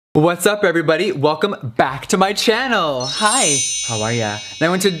What's up everybody? Welcome back to my channel. Hi, how are ya?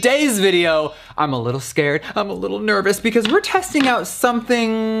 Now in today's video, I'm a little scared, I'm a little nervous because we're testing out something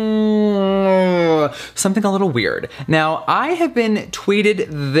a little weird. Now I have been tweeted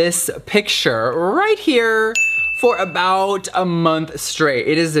this picture right here for about a month straight.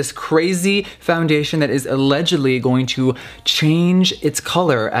 It is this crazy foundation that is allegedly going to change its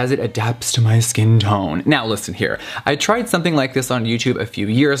color as it adapts to my skin tone. Now listen here, I tried something like this on YouTube a few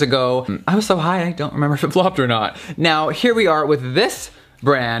years ago. I was so high, I don't remember if it flopped or not. Now here we are with this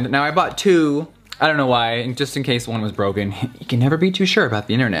brand. Now I bought two. I don't know why, just in case one was broken. You can never be too sure about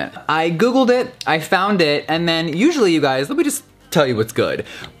the internet. I Googled it, I found it, and then usually you guys, let me just tell you what's good.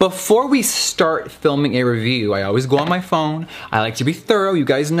 Before we start filming a review, I always go on my phone. I like to be thorough. You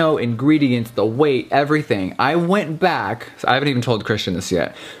guys know ingredients, the weight, everything. I went back, I haven't even told Christian this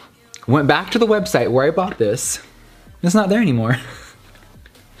yet. Went back to the website where I bought this. It's not there anymore.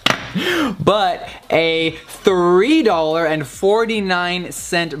 But a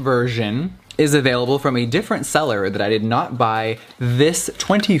 $3.49 version is available from a different seller that I did not buy this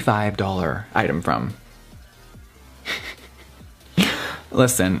 $25 item from.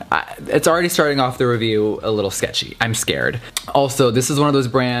 Listen, it's already starting off the review a little sketchy. I'm scared. Also, this is one of those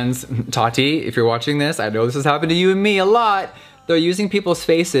brands, Tati, if you're watching this, I know this has happened to you and me a lot. They're using people's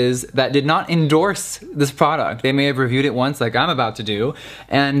faces that did not endorse this product. They may have reviewed it once like I'm about to do,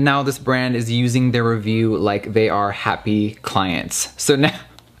 and now this brand is using their review like they are happy clients. So now,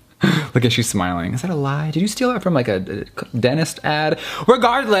 look at she's smiling. Is that a lie? Did you steal that from like a dentist ad?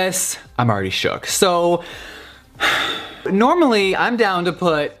 Regardless, I'm already shook. So, normally, I'm down to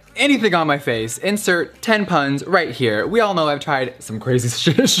put anything on my face. Insert 10 puns right here. We all know I've tried some crazy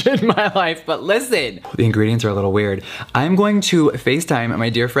shit in my life, but listen. The ingredients are a little weird. I'm going to FaceTime my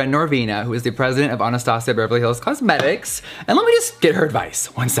dear friend Norvina, who is the president of Anastasia Beverly Hills Cosmetics, and let me just get her advice.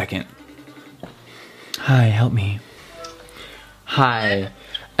 1 second. Hi, help me. Hi.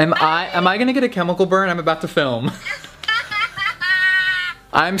 Am I gonna get a chemical burn? I'm about to film.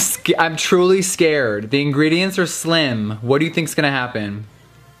 I'm truly scared. The ingredients are slim. What do you think's gonna happen?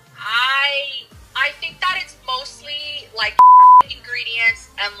 I think that it's mostly like ingredients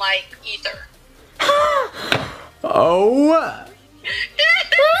and like ether. Oh. I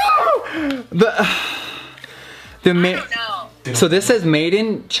don't know. So this says made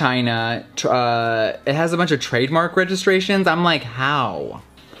in China. It has a bunch of trademark registrations. I'm like, how?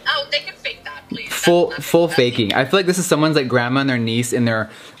 Oh, they can fake that, please. Full faking. I feel like this is someone's like grandma and their niece in their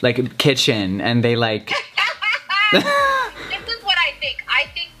like kitchen, and they like. This is what I think. I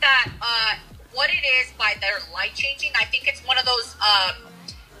think that what it is by their light changing. I think it's one of those oh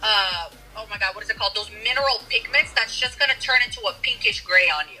my god, what is it called? Those mineral pigments that's just gonna turn into a pinkish gray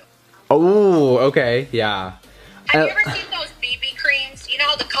on you. Oh, okay, yeah. Have you ever seen those BB creams? You know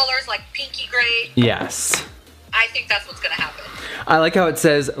how the color's like pinky gray? Yes. I think that's what's gonna happen. I like how it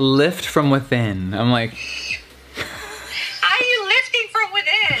says lift from within. I'm like, how are you lifting from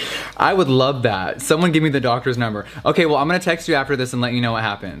within? I would love that. Someone give me the doctor's number. Okay, well, I'm gonna text you after this and let you know what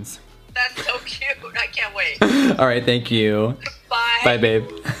happens. That's so cute. I can't wait. All right, thank you. Bye. Bye, babe.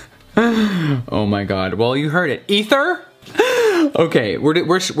 Oh my god. Well, you heard it. Ether? Okay,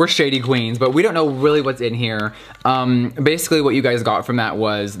 we're shady queens, but we don't know really what's in here. Basically what you guys got from that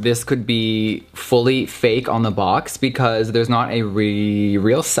was this could be fully fake on the box because there's not a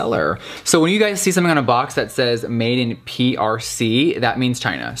real seller. So when you guys see something on a box that says made in PRC, that means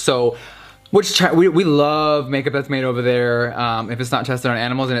China. So we love makeup that's made over there if it's not tested on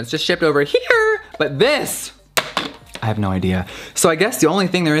animals and it's just shipped over here. But this, I have no idea. So I guess the only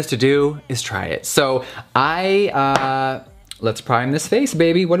thing there is to do is try it. So let's prime this face,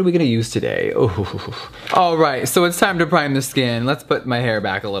 baby. What are we gonna use today? Ooh. All right, so it's time to prime the skin. Let's put my hair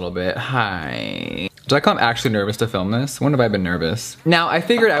back a little bit. Hi. Did I come actually nervous to film this? When have I been nervous? Now, I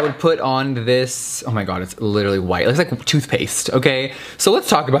figured I would put on this, oh my god, it's literally white. It looks like toothpaste, okay? So let's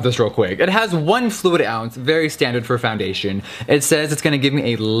talk about this real quick. It has 1 fluid ounce, very standard for foundation. It says it's gonna give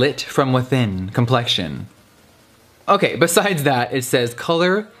me a lit from within complexion. Okay, besides that, it says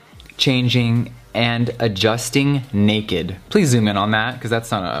color changing and adjusting naked. Please zoom in on that, because that's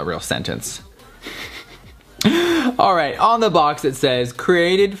not a real sentence. All right, on the box it says,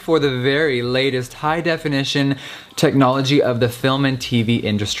 created for the very latest high definition technology of the film and TV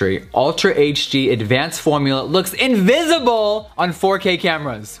industry. Ultra HD advanced formula looks invisible on 4K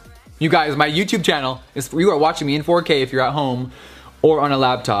cameras. You guys, my YouTube channel, you are watching me in 4K if you're at home or on a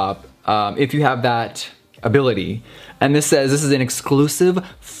laptop, if you have that ability. And this says this is an exclusive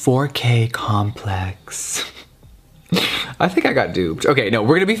 4K complex. I think I got duped. Okay, no,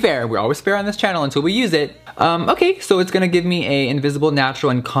 we're gonna be fair. We're always fair on this channel until we use it. Okay, so it's gonna give me a invisible,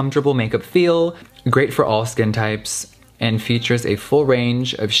 natural, and comfortable makeup feel. Great for all skin types and features a full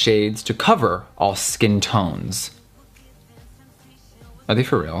range of shades to cover all skin tones. Are they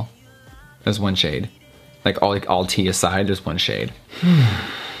for real? There's one shade. Like all tea aside, just one shade.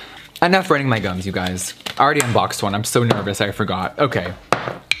 Enough running my gums, you guys. I already unboxed one. I'm so nervous I forgot. Okay.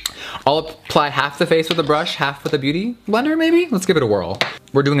 I'll apply half the face with a brush, half with a beauty blender maybe? Let's give it a whirl.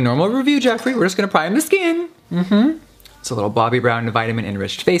 We're doing a normal review, Jeffree. We're just gonna prime the skin. It's a little Bobbi Brown vitamin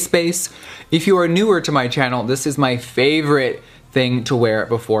enriched face base. If you are newer to my channel, this is my favorite thing to wear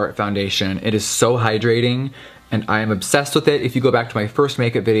before foundation. It is so hydrating and I am obsessed with it. If you go back to my first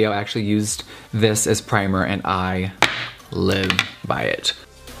makeup video, I actually used this as primer and I live by it.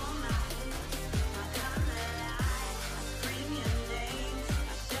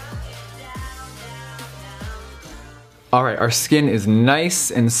 All right, our skin is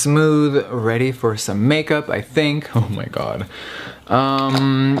nice and smooth, ready for some makeup, I think. Oh my God.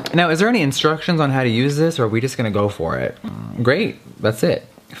 Now, is there any instructions on how to use this or are we just gonna go for it? Great, that's it.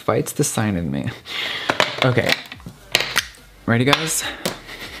 Fights the sign in me. Okay, ready guys?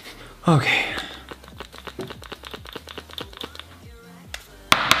 Okay.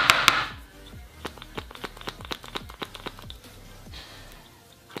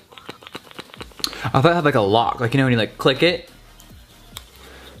 I thought it had like a lock, like you know when you like click it.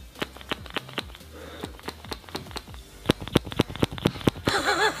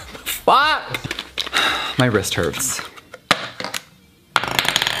 Fuck! My wrist hurts.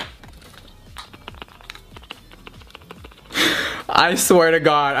 I swear to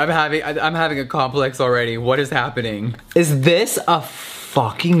God, I'm having a complex already. What is happening? Is this a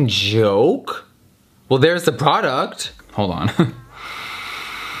fucking joke? Well, there's the product. Hold on.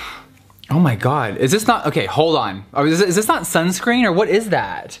 Oh my God, is this not, okay, hold on. Is this not sunscreen or what is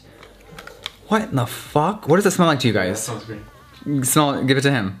that? What in the fuck? What does it smell like to you guys? Yeah, sunscreen. Give it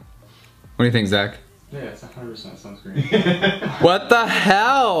to him. What do you think, Zach? Yeah, it's 100% sunscreen. What the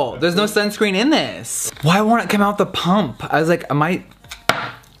hell? There's no sunscreen in this. Why won't it come out the pump? I was like,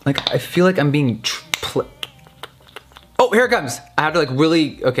 I feel like I'm being oh, here it comes. I have to like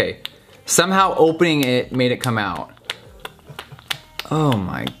really, okay. Somehow opening it made it come out. Oh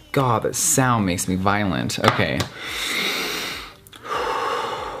my God, that sound makes me violent. Okay.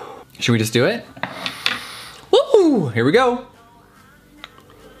 Should we just do it? Woo! Here we go.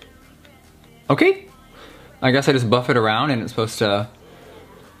 Okay. I guess I just buff it around and it's supposed to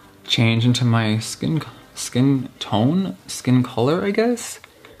change into my skin tone, skin color, I guess.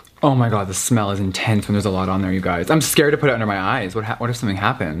 Oh my God, the smell is intense when there's a lot on there, you guys. I'm scared to put it under my eyes. What if something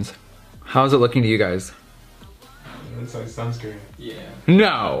happens? How's it looking to you guys? It looks like sunscreen. Yeah.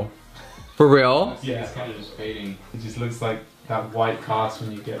 No. For real? Yeah, it's kind of just fading. It just looks like that white cast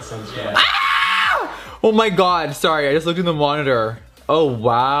when you get sunscreen. Ah! Oh my God, sorry, I just looked in the monitor. Oh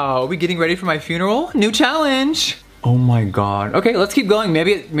wow, are we getting ready for my funeral? New challenge. Oh my God. Okay, let's keep going.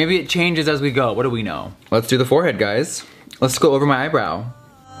 Maybe it changes as we go. What do we know? Let's do the forehead, guys. Let's go over my eyebrow.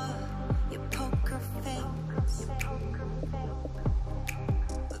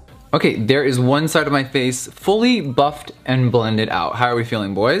 Okay, there is one side of my face fully buffed and blended out. How are we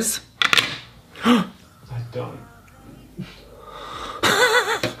feeling, boys? I don't.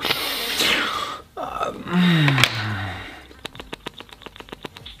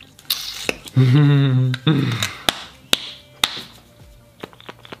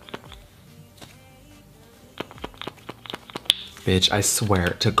 Bitch, I swear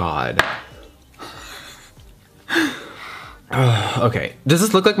to God. Okay, does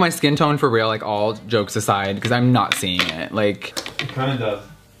this look like my skin tone for real, like all jokes aside? Because I'm not seeing it, like... It kind of does.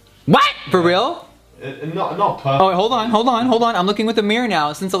 What? For real? Not perfect. Oh, wait, hold on. I'm looking with the mirror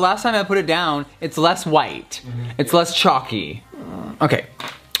now. Since the last time I put it down, it's less white. It's less chalky. Okay,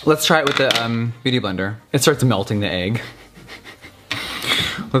 let's try it with the beauty blender. It starts melting the egg.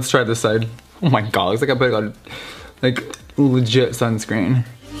 Let's try this side. Oh my God, looks like I put on like legit sunscreen.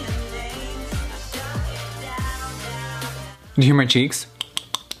 Did you hear my cheeks?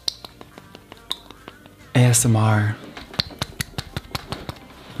 ASMR.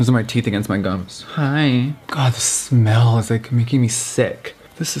 Those are my teeth against my gums. Hi. God, the smell is like making me sick.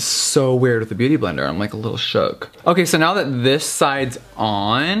 This is so weird with the beauty blender. I'm like a little shook. Okay, so now that this side's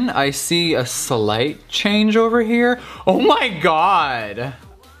on, I see a slight change over here. Oh my God.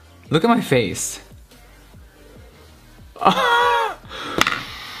 Look at my face. I'm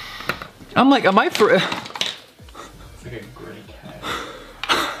like, am I for... It's like a gray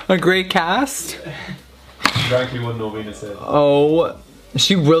cast. A gray cast? Exactly what Norvina said. Oh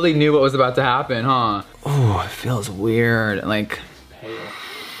She really knew what was about to happen, huh? Oh, it feels weird. Like,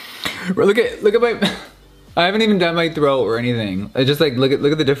 look at my. I haven't even done my throat or anything. I just like look at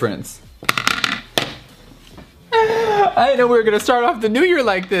the difference. I didn't know we were gonna start off the new year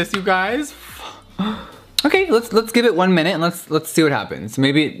like this, you guys. Okay, let's give it 1 minute and let's see what happens.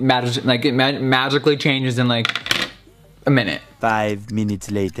 Maybe it magically changes in like a minute. 5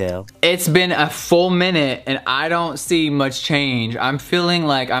 minutes later. It's been a full minute and I don't see much change. I'm feeling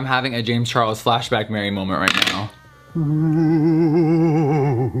like I'm having a James Charles flashback Mary moment right now.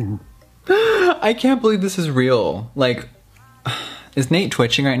 I can't believe this is real. Like, is Nate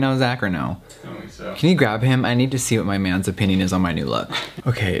twitching right now, Zach, or no? I don't think so. Can you grab him? I need to see what my man's opinion is on my new look.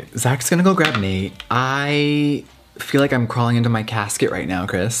 Okay, Zach's gonna go grab Nate. I feel like I'm crawling into my casket right now,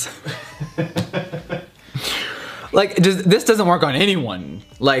 Chris. Like, this doesn't work on anyone.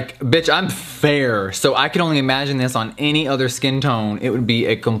 Like, bitch, I'm fair, so I can only imagine this on any other skin tone. It would be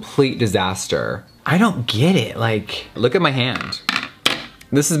a complete disaster. I don't get it. Like, look at my hand.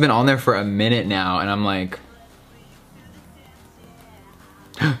 This has been on there for a minute now, and I'm like,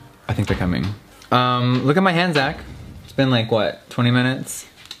 I think they're coming. Look at my hand, Zach. It's been like, what, 20 minutes?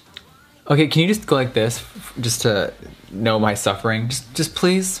 Okay, can you just go like this, just to know my suffering? Just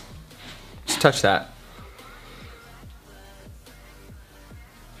please, just touch that.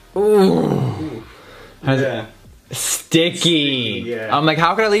 Ooh. Yeah. Sticky. Yeah. I'm like,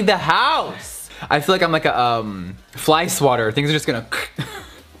 how could I leave the house? I feel like I'm like a fly swatter. Things are just gonna.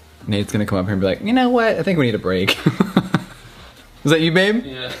 Nate's gonna come up here and be like, you know what? I think we need a break. Is that you, babe?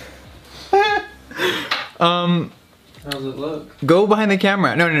 Yeah. How does it look? Go behind the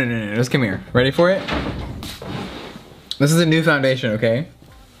camera. No, just come here. Ready for it? This is a new foundation, okay?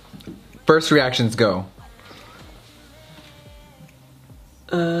 First reactions, go.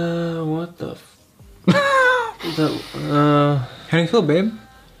 What the How do you feel, babe?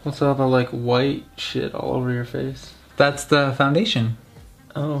 what's all the like white shit all over your face? That's the foundation.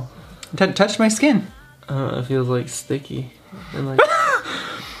 Oh. Touch my skin. It feels like sticky. And like,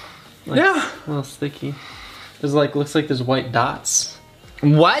 Yeah. a little sticky. There's like, looks like there's white dots.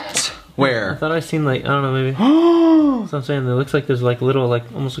 What? I Where? thought I seen like, I don't know, maybe. So I'm saying, it looks like there's like little, like,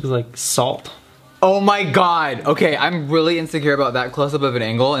 almost looks like salt. Oh my god. Okay, I'm really insecure about that close-up of an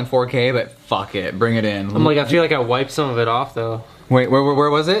angle in 4K, but fuck it. Bring it in. I'm like, I feel like I wiped some of it off though. Wait, where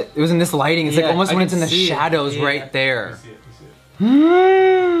was it? It was in this lighting. It's Yeah, like almost I when it's can in the see it. shadows Yeah. right there. You see it.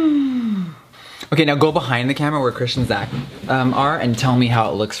 Okay, now go behind the camera where Chris and Zach are and tell me how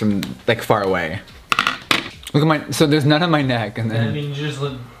it looks from like far away. Look at my, so there's none on my neck and I then. mean, you just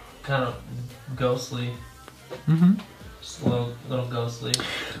look kind of ghostly. Mm-hmm. Just a little ghostly.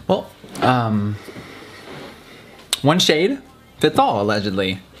 Well, one shade fits all,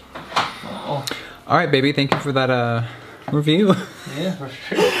 allegedly. Oh. All right, baby, thank you for that review. Yeah, for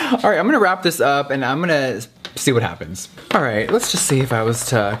sure. All right, I'm gonna wrap this up and I'm gonna see what happens. All right, let's just see if I was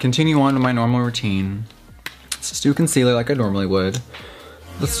to continue on to my normal routine. Let's just do concealer like I normally would.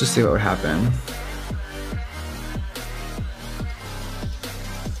 Let's just see what would happen.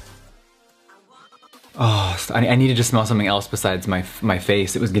 Oh, I needed to smell something else besides my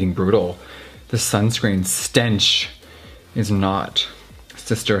face. It was getting brutal. The sunscreen stench is not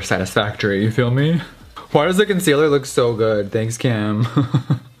sister satisfactory, you feel me? Why does the concealer look so good? Thanks, Kim.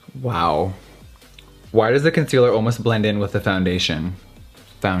 Wow. Why does the concealer almost blend in with the foundation?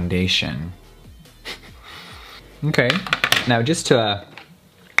 Foundation. Okay, now just to,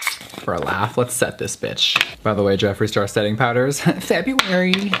 for a laugh, let's set this bitch. By the way, Jeffree Star setting powders,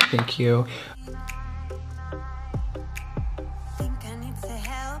 February, thank you.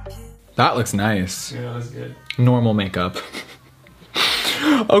 That looks nice. Yeah, that's good. Normal makeup.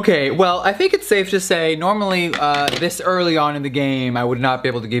 Okay, well, I think it's safe to say normally this early on in the game I would not be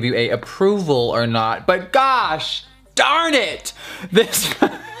able to give you a approval or not, but gosh darn it! This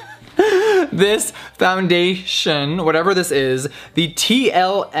this foundation, whatever this is, the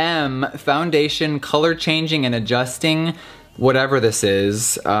TLM foundation color changing and adjusting, whatever this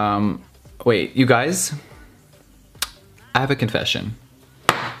is. Wait, you guys, I have a confession.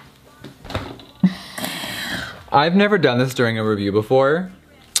 I've never done this during a review before,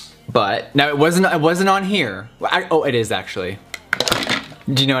 but now it wasn't on here. Oh, it is actually.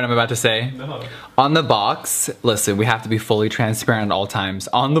 Do you know what I'm about to say? No. On the box, listen, we have to be fully transparent at all times.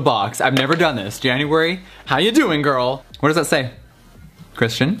 On the box, I've never done this. January, how you doing, girl? What does that say?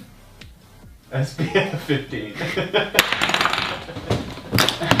 Christian? SPF 15.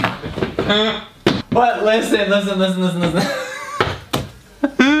 What? Listen.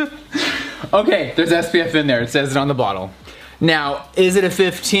 Okay, there's SPF in there. It says it on the bottle. Now, is it a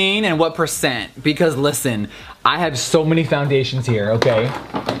 15 and what percent? Because listen, I have so many foundations here, okay?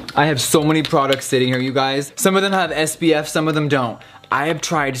 I have so many products sitting here, you guys. Some of them have SPF, some of them don't. I have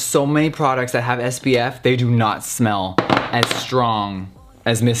tried so many products that have SPF, they do not smell as strong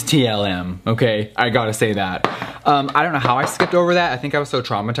as Miss TLM, okay? I gotta say that. I don't know how I skipped over that. I think I was so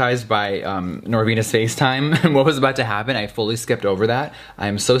traumatized by Norvina's FaceTime and what was about to happen, I fully skipped over that. I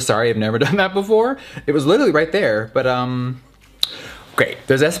am so sorry, I've never done that before. It was literally right there, but great.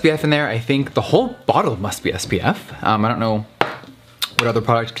 There's SPF in there. I think the whole bottle must be SPF. I don't know what other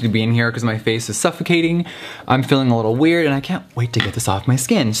product could be in here because my face is suffocating. I'm feeling a little weird and I can't wait to get this off my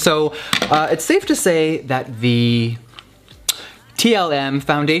skin. So it's safe to say that the TLM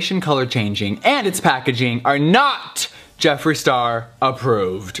foundation color changing and its packaging are not Jeffree Star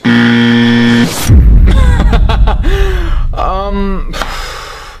approved. I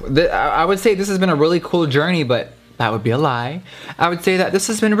would say this has been a really cool journey, but that would be a lie. I would say that this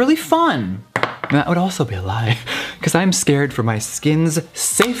has been really fun. And that would also be a lie, because I'm scared for my skin's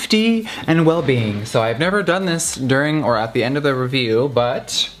safety and well-being. So I've never done this during or at the end of the review,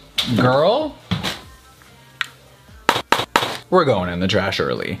 but girl, we're going in the trash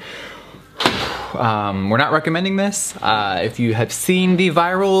early. We're not recommending this. If you have seen the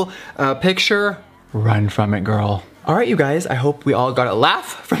viral picture, run from it, girl. All right, you guys, I hope we all got a laugh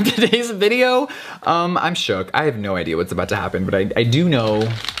from today's video. I'm shook. I have no idea what's about to happen, but I do know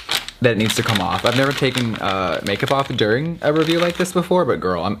that it needs to come off. I've never taken makeup off during a review like this before, but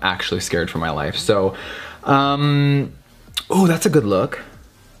girl, I'm actually scared for my life. So, oh, that's a good look.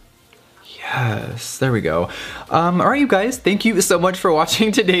 Yes, there we go. All right, you guys, thank you so much for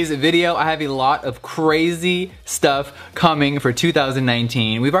watching today's video. I have a lot of crazy stuff coming for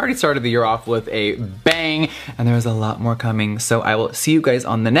 2019. We've already started the year off with a bang, and there's a lot more coming. So I will see you guys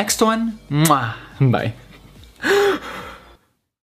on the next one. Mwah. Bye.